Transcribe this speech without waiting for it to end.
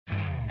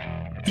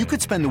You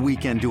could spend the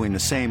weekend doing the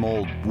same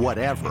old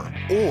whatever,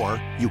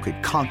 or you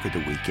could conquer the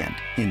weekend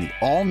in the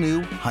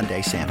all-new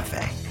Hyundai Santa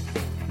Fe.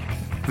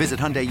 Visit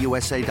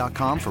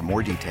HyundaiUSA.com for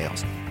more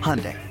details.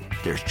 Hyundai,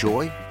 there's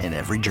joy in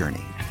every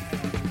journey.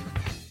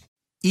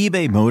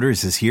 eBay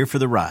Motors is here for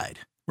the ride.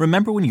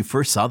 Remember when you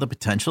first saw the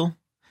potential?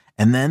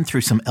 And then through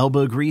some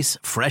elbow grease,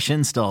 fresh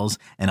installs,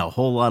 and a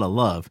whole lot of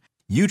love,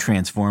 you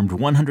transformed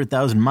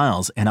 100,000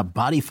 miles and a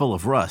body full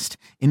of rust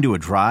into a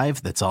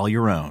drive that's all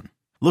your own.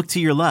 Look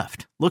to your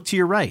left. Look to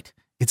your right.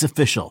 It's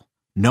official.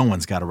 No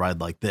one's got a ride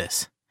like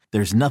this.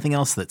 There's nothing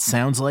else that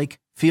sounds like,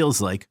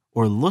 feels like,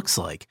 or looks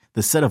like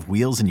the set of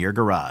wheels in your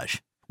garage.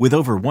 With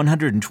over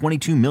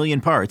 122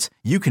 million parts,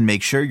 you can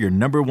make sure your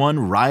number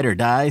one ride or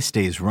die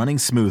stays running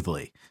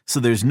smoothly.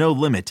 So there's no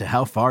limit to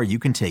how far you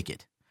can take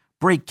it.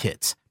 Brake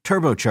kits,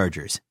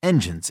 turbochargers,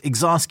 engines,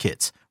 exhaust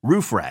kits,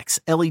 roof racks,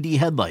 LED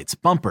headlights,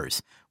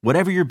 bumpers,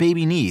 whatever your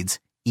baby needs,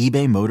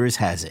 eBay Motors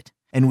has it.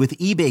 And with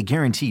eBay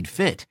Guaranteed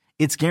Fit,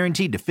 it's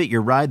guaranteed to fit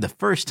your ride the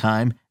first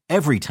time,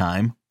 every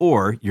time,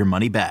 or your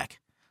money back.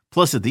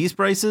 Plus, at these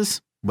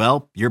prices,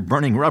 well, you're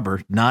burning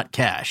rubber, not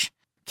cash.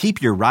 Keep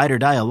your ride or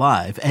die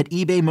alive at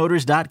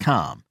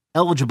ebaymotors.com.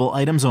 Eligible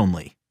items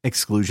only.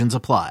 Exclusions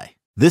apply.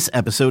 This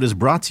episode is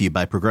brought to you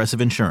by Progressive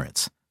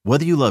Insurance.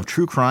 Whether you love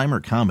true crime or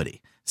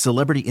comedy,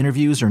 celebrity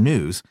interviews or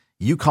news,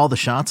 you call the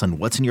shots on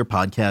what's in your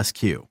podcast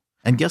queue.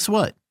 And guess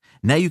what?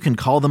 Now you can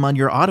call them on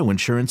your auto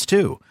insurance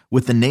too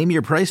with the Name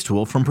Your Price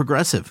tool from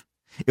Progressive.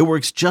 It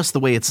works just the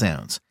way it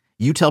sounds.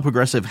 You tell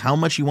Progressive how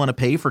much you want to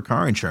pay for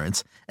car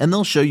insurance, and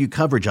they'll show you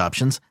coverage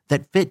options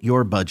that fit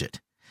your budget.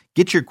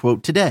 Get your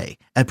quote today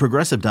at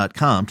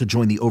Progressive.com to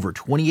join the over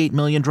 28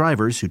 million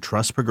drivers who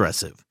trust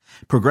Progressive.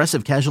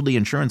 Progressive Casualty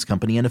Insurance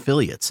Company and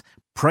Affiliates.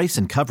 Price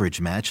and coverage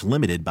match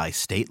limited by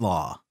state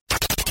law.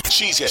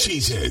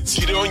 Cheeseheads.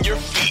 Get on your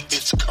feet.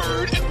 It's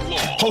Curd and Long.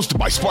 Hosted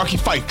by Sparky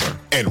Fifer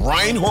and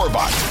Ryan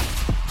Horvath.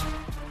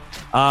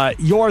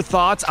 Your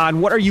thoughts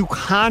on what are you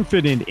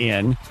confident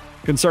in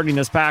concerning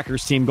this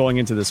Packers team going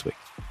into this week?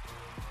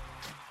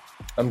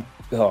 I'm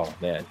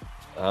confident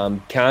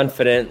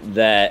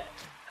that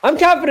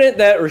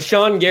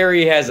Rashawn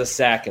Gary has a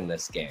sack in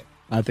this game.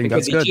 I think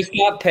because that's good. He just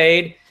got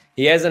paid.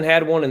 He hasn't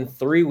had one in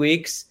 3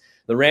 weeks.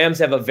 The Rams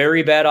have a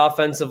very bad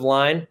offensive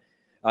line.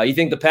 You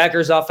think the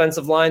Packers'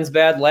 offensive line's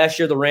bad? Last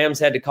year, the Rams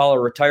had to call a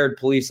retired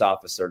police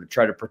officer to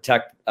try to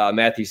protect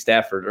Matthew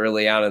Stafford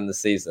early on in the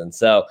season.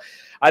 So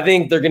I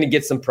think they're going to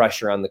get some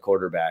pressure on the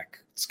quarterback.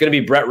 It's going to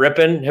be Brett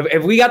Rippon.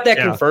 Have we got that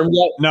confirmed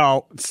yet?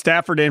 No,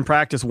 Stafford didn't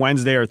practice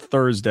Wednesday or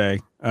Thursday.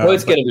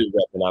 It's going to be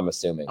Rippon, I'm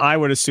assuming. I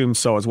would assume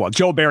so as well.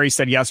 Joe Barry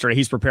said yesterday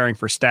he's preparing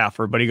for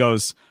Stafford, but he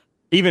goes,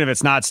 even if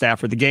it's not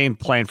Stafford, the game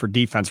plan for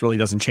defense really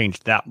doesn't change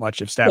that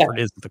much if Stafford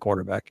isn't the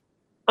quarterback.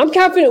 I'm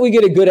confident we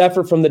get a good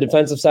effort from the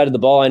defensive side of the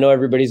ball. I know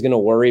everybody's going to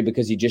worry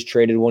because you just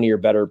traded one of your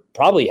better,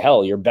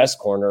 your best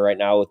corner right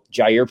now with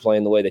Jair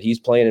playing the way that he's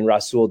playing and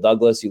Rasul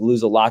Douglas. You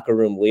lose a locker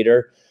room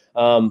leader.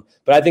 But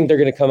I think they're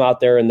going to come out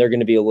there and they're going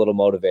to be a little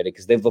motivated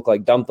because they've looked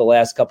like dump the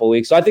last couple of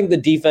weeks. So I think the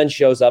defense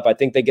shows up. I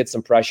think they get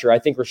some pressure. I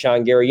think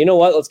Rashawn Gary, you know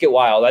what? Let's get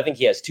wild. I think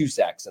he has 2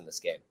 sacks in this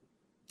game.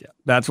 Yeah,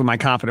 that's what my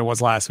confidence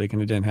was last week,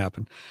 and it didn't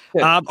happen.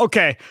 Yeah.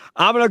 Okay,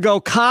 I'm going to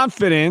go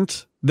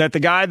confident that the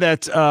guy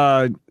that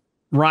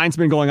Ryan's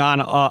been going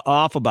on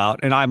off about,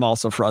 and I'm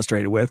also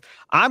frustrated with,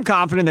 I'm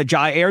confident that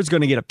Jair is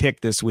going to get a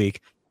pick this week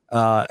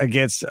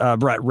against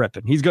Brett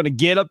Rippon. He's going to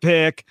get a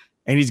pick.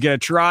 And he's going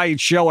to try and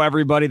show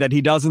everybody that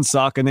he doesn't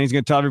suck. And then he's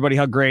going to tell everybody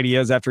how great he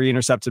is after he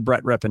intercepted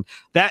Brett Rippon.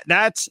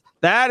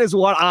 That is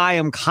what I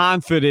am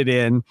confident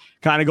in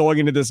kind of going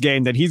into this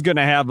game, that he's going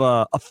to have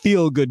a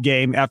feel-good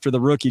game after the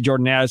rookie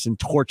Jordan Addison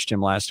torched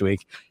him last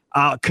week.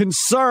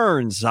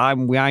 Concerns.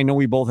 I know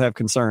we both have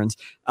concerns.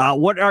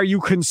 What are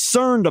you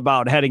concerned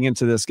about heading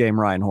into this game,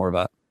 Ryan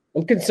Horvath?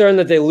 I'm concerned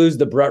that they lose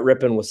the Brett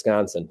Rippon,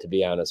 Wisconsin, to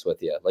be honest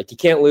with you. Like, you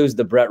can't lose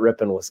the Brett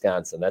Rippon,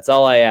 Wisconsin. That's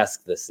all I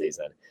ask this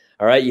season.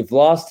 All right, you've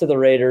lost to the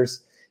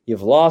Raiders.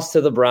 You've lost to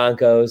the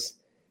Broncos.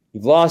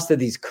 You've lost to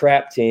these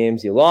crap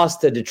teams. You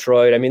lost to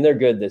Detroit. I mean, they're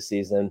good this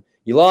season.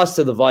 You lost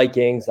to the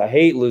Vikings. I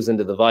hate losing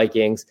to the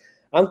Vikings.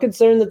 I'm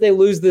concerned that they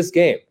lose this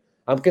game.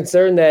 I'm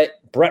concerned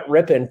that Brett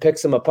Rippon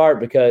picks them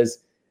apart because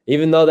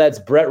even though that's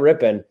Brett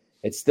Rippon,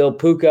 it's still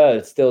Puka,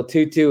 it's still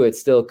Tutu, it's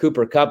still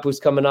Cooper Kupp who's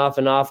coming off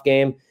an off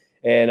game.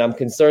 And I'm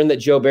concerned that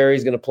Joe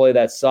Barry's going to play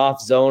that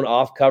soft zone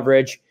off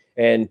coverage,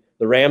 and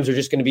the Rams are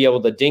just going to be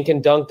able to dink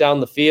and dunk down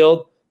the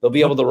field. They'll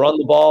be able to run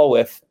the ball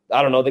with,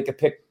 I don't know, they could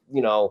pick,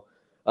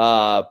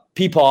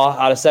 Peepaw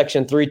out of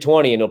section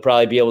 320, and they'll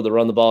probably be able to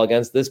run the ball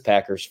against this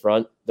Packers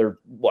front. They're,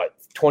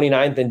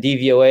 29th in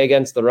DVOA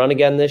against the run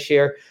again this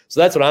year. So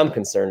that's what I'm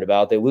concerned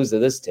about. They lose to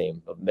this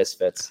team of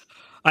misfits.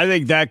 I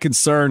think that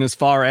concern as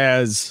far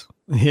as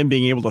him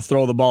being able to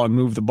throw the ball and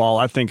move the ball,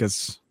 I think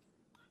it's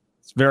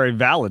very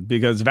valid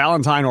because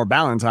Valentine or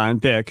Ballantyne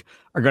pick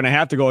are going to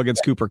have to go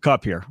against Cooper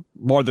Kupp here,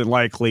 more than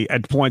likely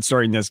at points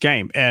during this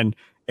game. And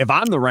if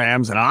I'm the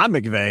Rams and I'm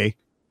McVay,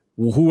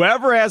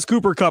 whoever has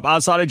Cooper Kupp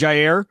outside of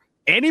Jair,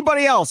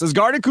 anybody else has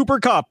guarded Cooper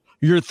Kupp,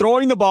 You're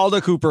throwing the ball to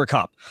Cooper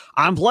Kupp.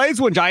 On plays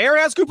when Jair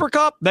has Cooper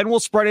Kupp, then we'll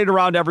spread it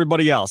around to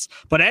everybody else.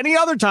 But any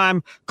other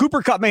time,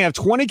 Cooper Kupp may have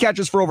 20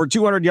 catches for over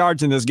 200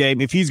 yards in this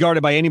game if he's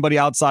guarded by anybody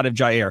outside of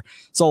Jair.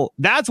 So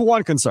that's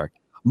one concern.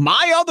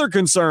 My other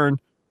concern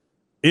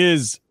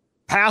is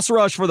pass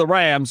rush for the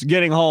Rams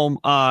getting home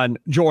on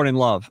Jordan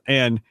Love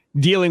and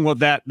dealing with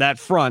that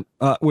front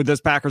with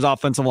this Packers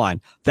offensive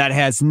line. That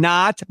has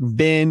not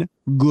been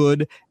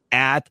good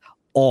at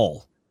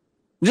all.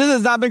 This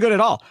has not been good at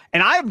all.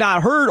 And I have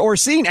not heard or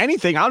seen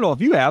anything. I don't know if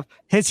you have.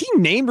 Has he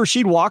named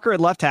Rasheed Walker at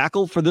left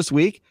tackle for this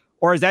week?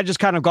 Or has that just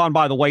kind of gone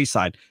by the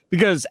wayside?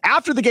 Because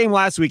after the game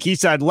last week, he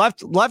said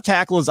left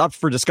tackle is up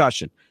for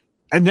discussion.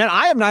 And then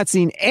I have not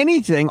seen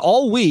anything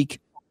all week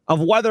of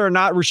whether or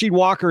not Rasheed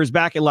Walker is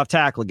back at left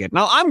tackle again.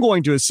 Now, I'm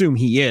going to assume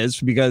he is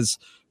because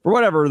for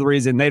whatever the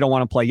reason, they don't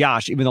want to play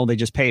Yash, even though they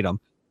just paid him.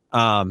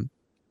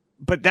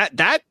 But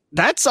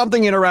that's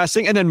something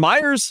interesting. And then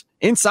Myers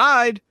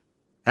inside,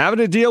 having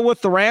to deal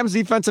with the Rams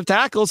defensive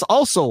tackles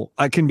also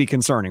can be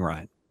concerning,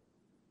 Ryan.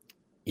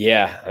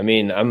 Yeah, I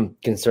mean, I'm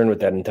concerned with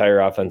that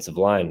entire offensive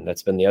line.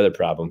 That's been the other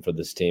problem for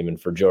this team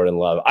and for Jordan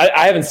Love.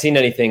 I haven't seen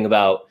anything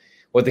about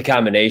what the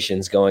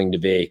combination's going to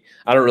be.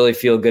 I don't really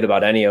feel good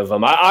about any of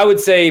them. I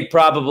would say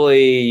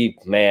probably,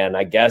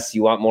 I guess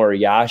you want more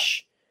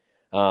Yash,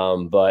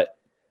 but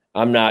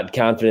I'm not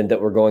confident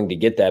that we're going to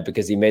get that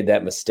because he made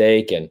that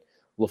mistake and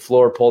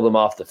LaFleur pulled him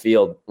off the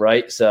field,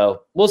 right?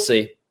 So we'll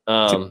see.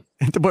 To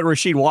put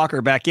Rasheed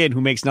Walker back in,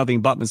 who makes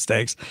nothing but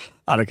mistakes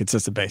on a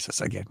consistent basis.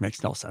 Again,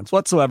 makes no sense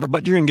whatsoever,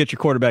 but you're going to get your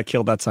quarterback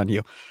killed. That's on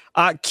you.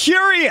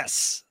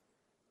 Curious.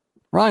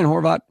 Ryan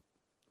Horvat,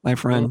 my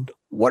friend,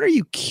 what are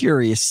you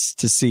curious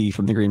to see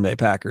from the Green Bay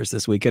Packers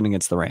this weekend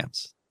against the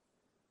Rams?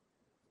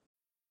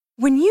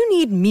 When you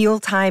need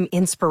mealtime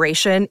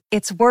inspiration,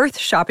 it's worth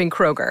shopping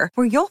Kroger,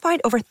 where you'll find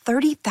over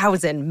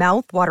 30,000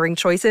 mouth-watering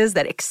choices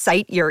that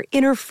excite your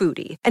inner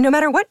foodie. And no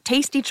matter what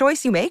tasty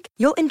choice you make,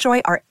 you'll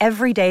enjoy our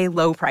everyday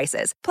low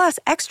prices, plus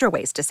extra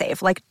ways to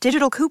save, like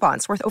digital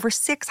coupons worth over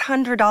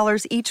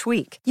 $600 each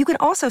week. You can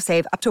also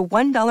save up to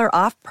 $1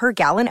 off per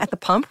gallon at the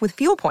pump with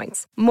fuel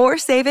points. More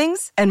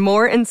savings and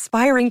more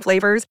inspiring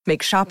flavors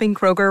make shopping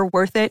Kroger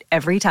worth it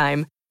every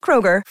time.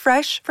 Kroger,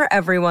 fresh for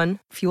everyone.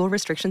 Fuel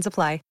restrictions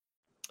apply.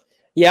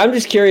 Yeah, I'm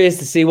just curious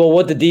to see,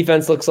 what the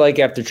defense looks like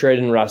after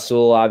trading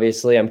Rasul,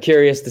 obviously. I'm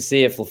curious to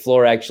see if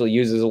LaFleur actually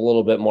uses a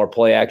little bit more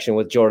play action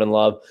with Jordan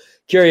Love.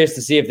 Curious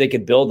to see if they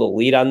could build a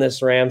lead on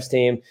this Rams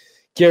team.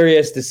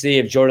 Curious to see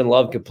if Jordan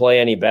Love could play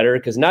any better,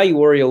 because now you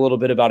worry a little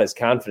bit about his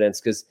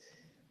confidence, because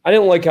I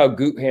didn't like how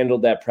Goot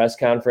handled that press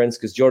conference,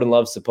 because Jordan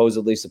Love's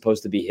supposedly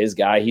supposed to be his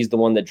guy. He's the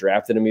one that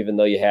drafted him, even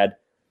though you had,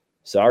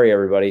 sorry,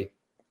 everybody,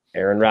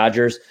 Aaron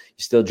Rodgers.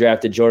 You still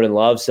drafted Jordan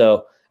Love.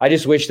 So I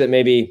just wish that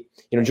maybe,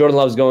 Jordan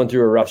Love's going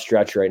through a rough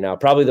stretch right now,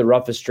 probably the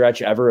roughest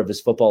stretch ever of his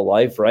football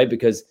life, right?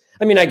 Because,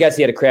 I guess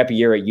he had a crappy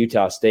year at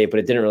Utah State, but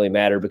it didn't really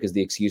matter because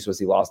the excuse was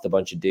he lost a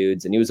bunch of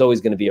dudes, and he was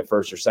always going to be a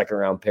first or second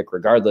round pick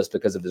regardless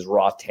because of his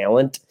raw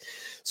talent.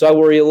 So I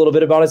worry a little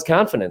bit about his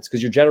confidence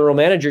because your general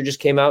manager just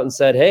came out and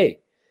said, hey,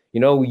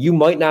 you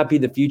might not be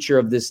the future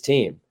of this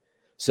team.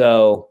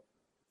 So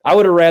I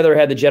would have rather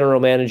had the general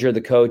manager, the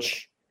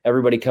coach,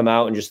 everybody come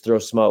out and just throw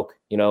smoke,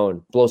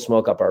 and blow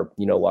smoke up our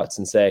whats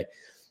and say,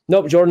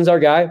 nope, Jordan's our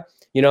guy.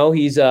 He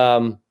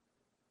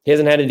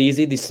hasn't had it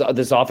easy. This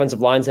offensive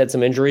line's had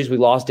some injuries. We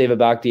lost David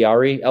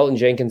Bakhtiari. Elton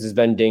Jenkins has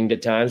been dinged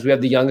at times. We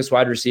have the youngest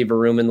wide receiver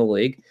room in the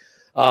league.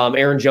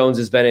 Aaron Jones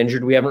has been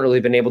injured. We haven't really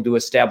been able to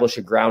establish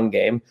a ground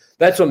game.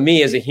 That's what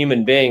me as a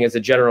human being, as a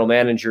general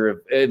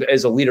manager,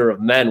 as a leader of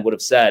men would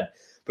have said.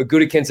 But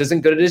Gutekunst isn't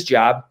good at his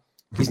job.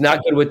 He's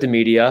not good with the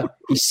media.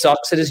 He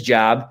sucks at his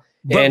job.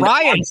 But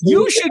Ryan,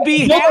 you should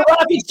be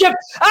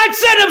I'd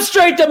send him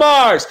straight to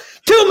Mars.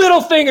 2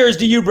 middle fingers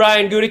to you,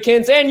 Brian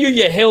Gutekunst, and you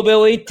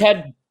hillbilly,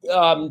 Ted.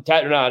 No,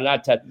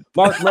 not Ted.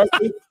 Mark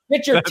Murphy.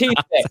 Get your teeth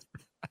picked,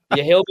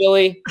 you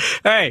hillbilly.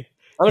 Hey,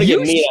 I'm gonna get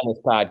me on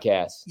this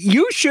podcast.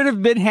 You should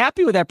have been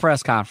happy with that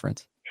press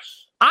conference.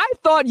 I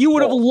thought you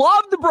would have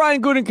loved the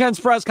Brian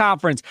Gutekunst press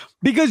conference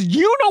because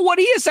you know what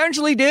he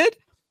essentially did.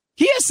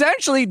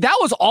 That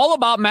was all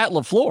about Matt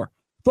LaFleur.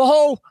 The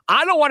whole,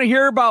 I don't want to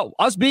hear about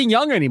us being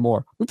young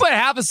anymore. We played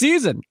half a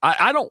season.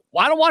 I don't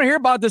want to hear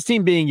about this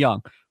team being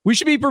young. We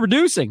should be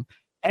producing.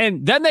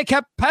 And then they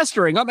kept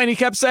pestering him, and he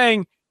kept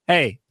saying,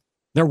 hey,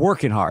 they're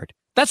working hard.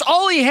 That's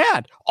all he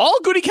had. All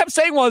Goody kept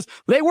saying was,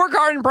 they work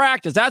hard in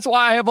practice. That's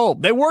why I have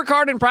hope. They work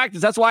hard in practice.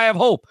 That's why I have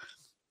hope.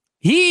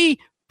 He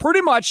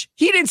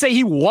didn't say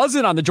he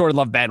wasn't on the Jordan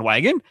Love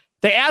bandwagon.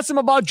 They asked him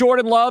about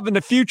Jordan Love and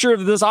the future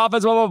of this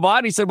offense, blah, blah, blah.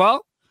 And he said,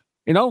 well,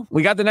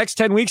 we got the next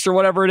 10 weeks or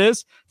whatever it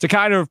is to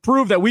kind of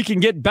prove that we can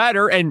get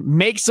better and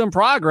make some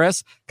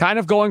progress kind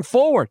of going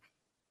forward.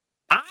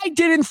 I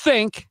didn't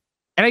think,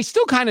 and I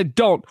still kind of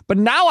don't, but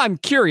now I'm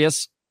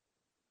curious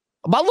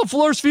about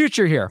LaFleur's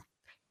future here.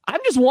 I'm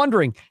just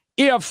wondering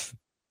if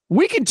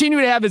we continue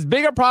to have as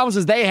big of problems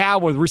as they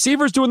have with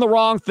receivers doing the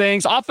wrong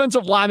things,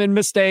 offensive lineman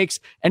mistakes,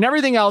 and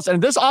everything else,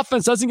 and this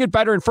offense doesn't get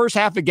better in first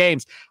half of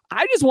games.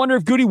 I just wonder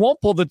if Goody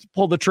won't pull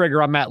the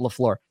trigger on Matt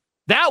LaFleur.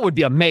 That would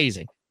be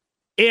amazing.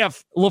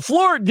 if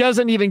LaFleur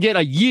doesn't even get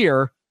a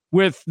year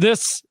with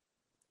this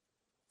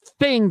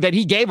thing that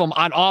he gave him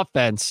on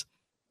offense,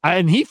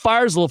 and he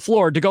fires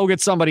LaFleur to go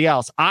get somebody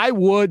else, I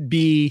would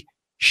be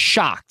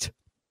shocked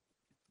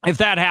if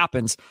that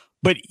happens.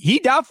 But he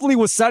definitely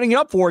was setting it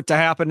up for it to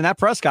happen in that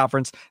press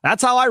conference.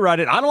 That's how I read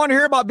it. I don't want to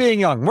hear about being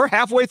young. We're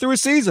halfway through a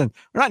season.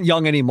 We're not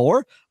young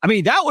anymore. I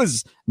mean, that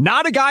was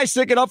not a guy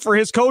sticking up for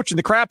his coach and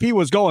the crap he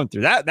was going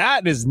through.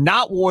 That is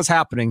not what was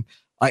happening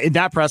in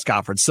that press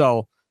conference.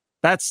 So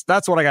that's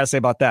what I got to say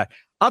about that.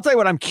 I'll tell you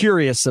what I'm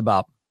curious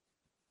about.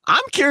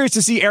 I'm curious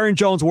to see Aaron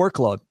Jones'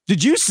 workload.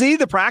 Did you see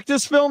the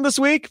practice film this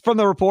week from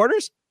the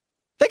reporters?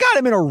 They got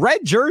him in a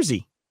red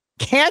jersey.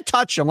 Can't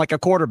touch him like a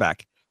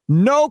quarterback.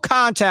 No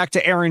contact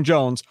to Aaron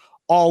Jones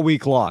all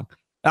week long.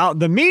 Now,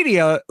 the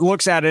media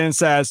looks at it and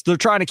says they're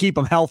trying to keep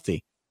him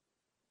healthy.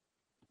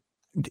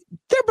 There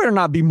better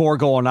not be more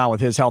going on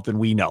with his health than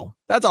we know.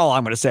 That's all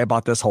I'm going to say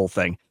about this whole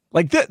thing.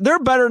 Like, there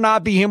better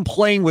not be him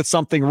playing with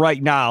something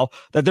right now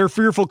that they're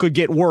fearful could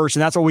get worse,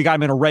 and that's why we got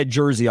him in a red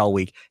jersey all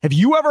week. Have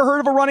you ever heard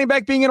of a running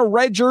back being in a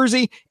red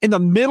jersey in the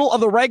middle of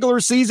the regular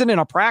season in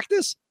a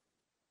practice?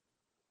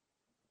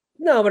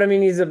 No, but I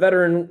mean, he's a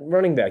veteran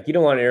running back. You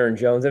don't want Aaron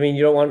Jones. I mean,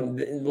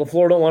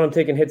 LaFleur don't want him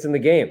taking hits in the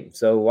game.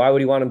 So why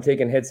would he want him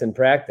taking hits in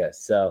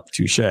practice? So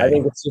touche. I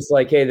think it's just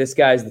like, hey, this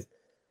guy's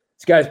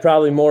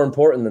probably more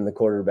important than the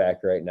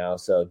quarterback right now.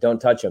 So don't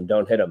touch him,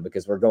 don't hit him,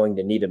 because we're going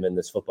to need him in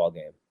this football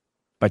game.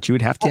 But you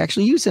would have to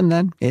actually use him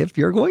then if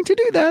you're going to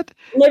do that.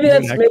 Maybe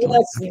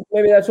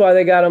that's why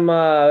they got him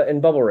in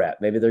bubble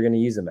wrap. Maybe they're going to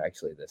use him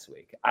actually this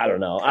week. I don't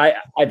know. I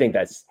don't think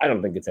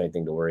it's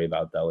anything to worry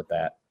about though with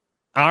that.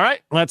 All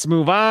right, let's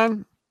move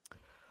on.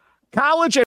 College